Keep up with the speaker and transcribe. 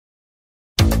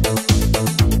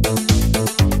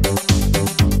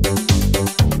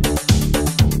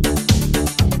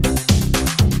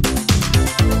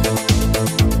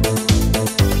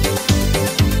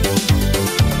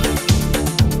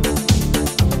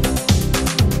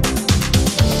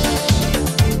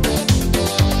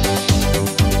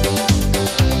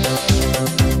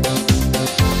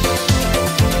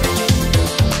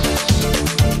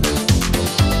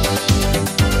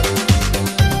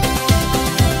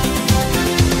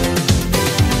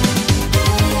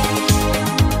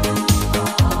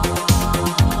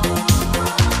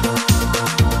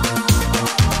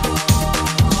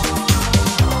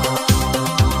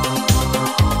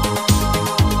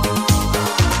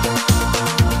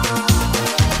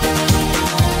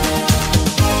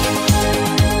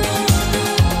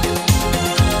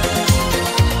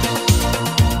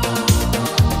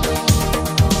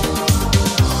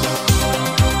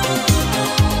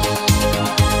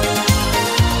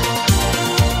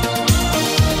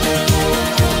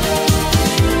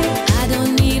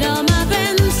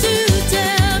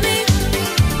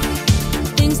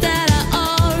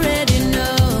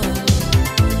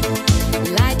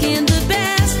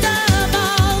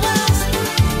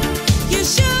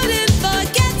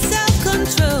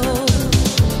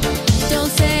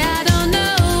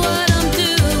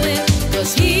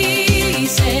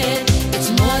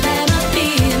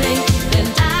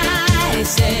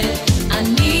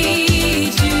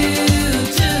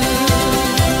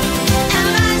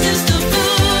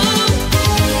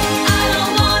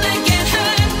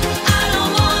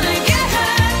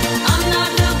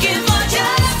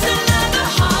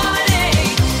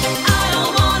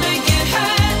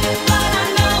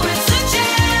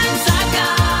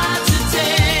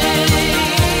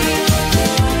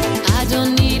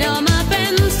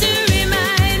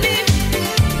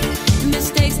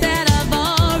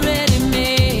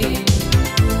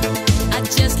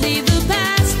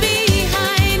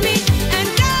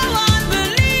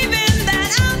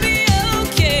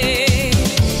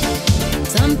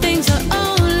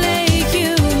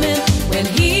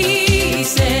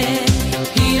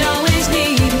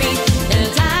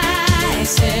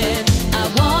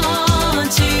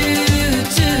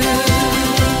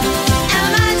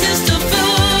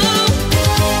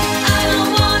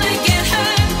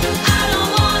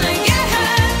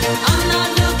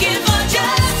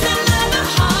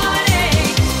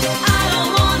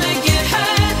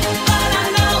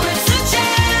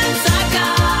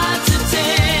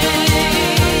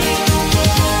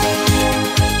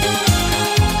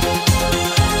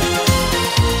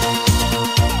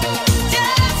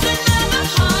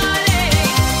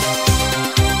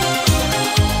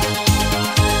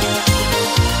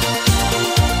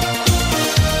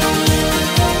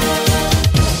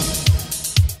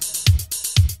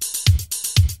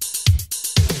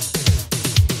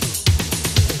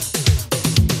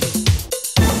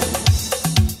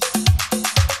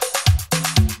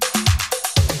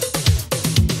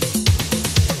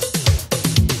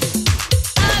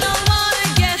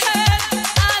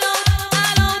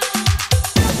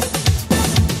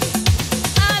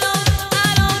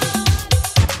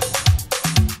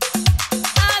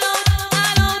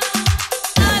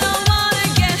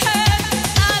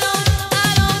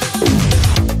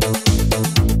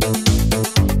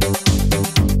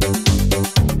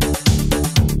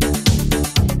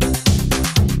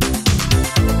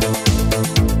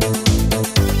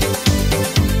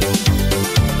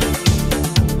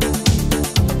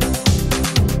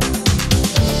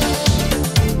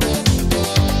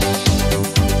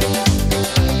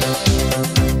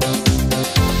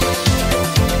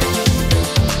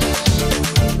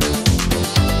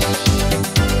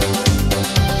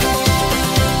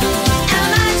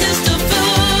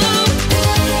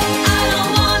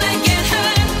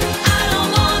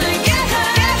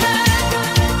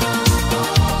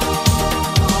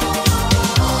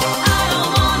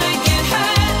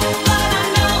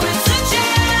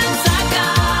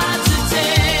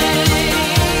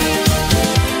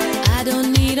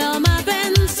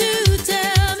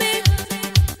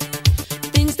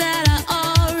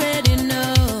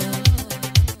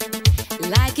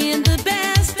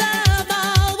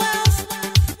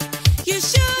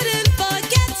shouldn't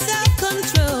forget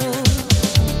self-control.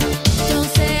 Don't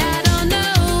say I don't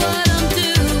know what I'm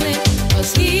doing,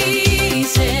 'cause he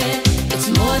said it's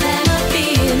more than a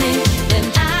feeling. Then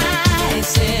I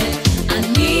said I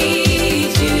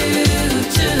need you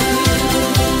to.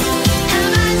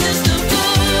 Am I just a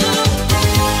fool?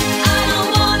 I don't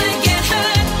wanna get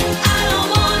hurt. I don't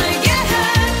wanna get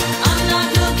hurt. I'm not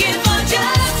looking for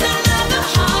just another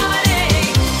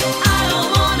heartache. I don't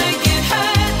wanna get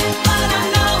hurt, but I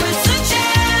know it's a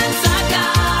chance I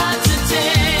got to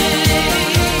take.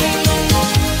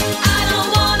 I don't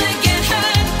wanna get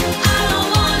hurt. I don't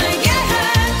wanna get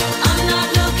hurt. I'm not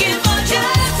looking for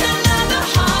just another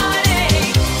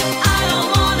heartache. I don't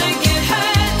wanna get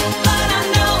hurt, but I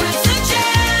know it's a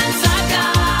chance I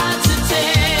got to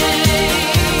take.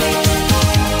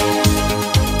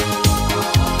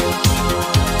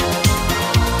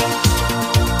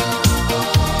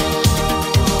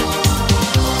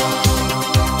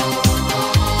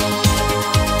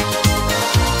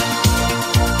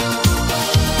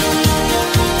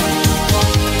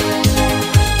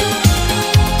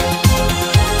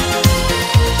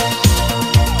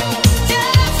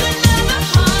 Just another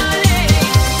heartache.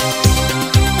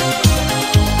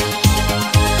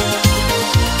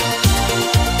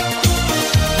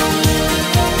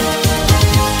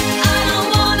 I don't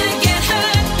wanna get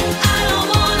hurt. I don't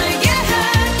wanna get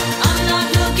hurt. I'm not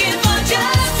looking for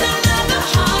just another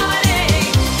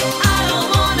heartache. I don't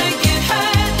wanna get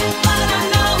hurt, but I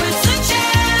know it's a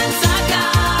chance I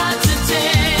got to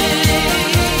take.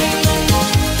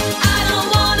 I don't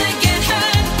wanna get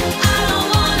hurt. I don't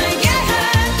wanna get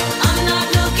hurt. I'm not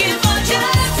looking for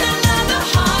just another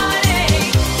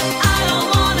heartache. I don't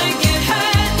wanna get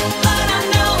hurt, but I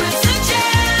know it's a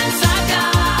chance I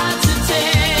got to take.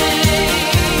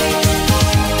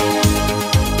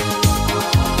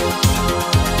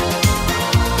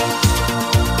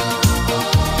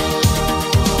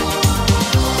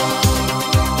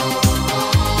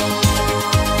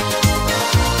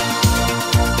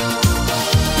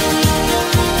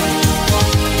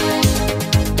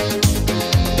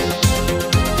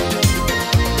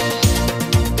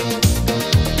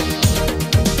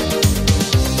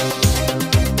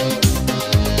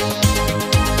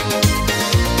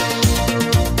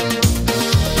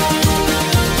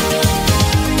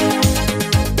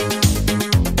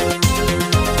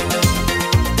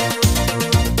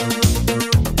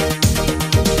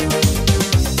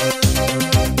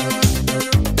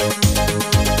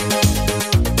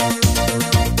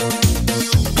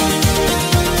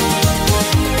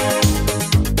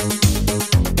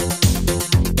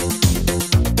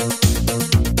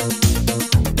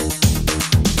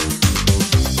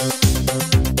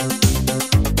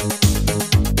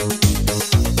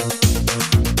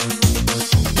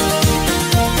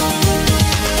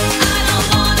 I don't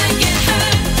wanna get hurt.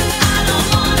 I don't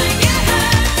wanna get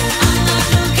hurt. I'm not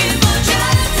looking for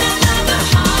just another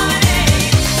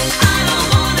heartache. I don't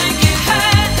wanna get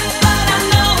hurt, but I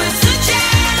know it's a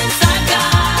chance I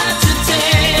got to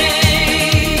take.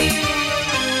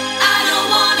 I don't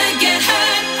wanna get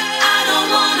hurt. I don't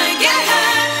wanna get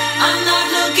hurt. I'm not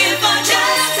looking for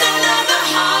just another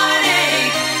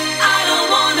heartache. I don't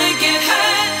wanna get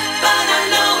hurt, but I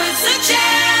know it's a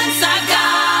chance I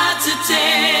got to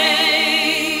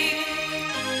take.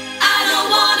 I don't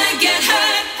wanna get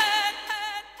hurt.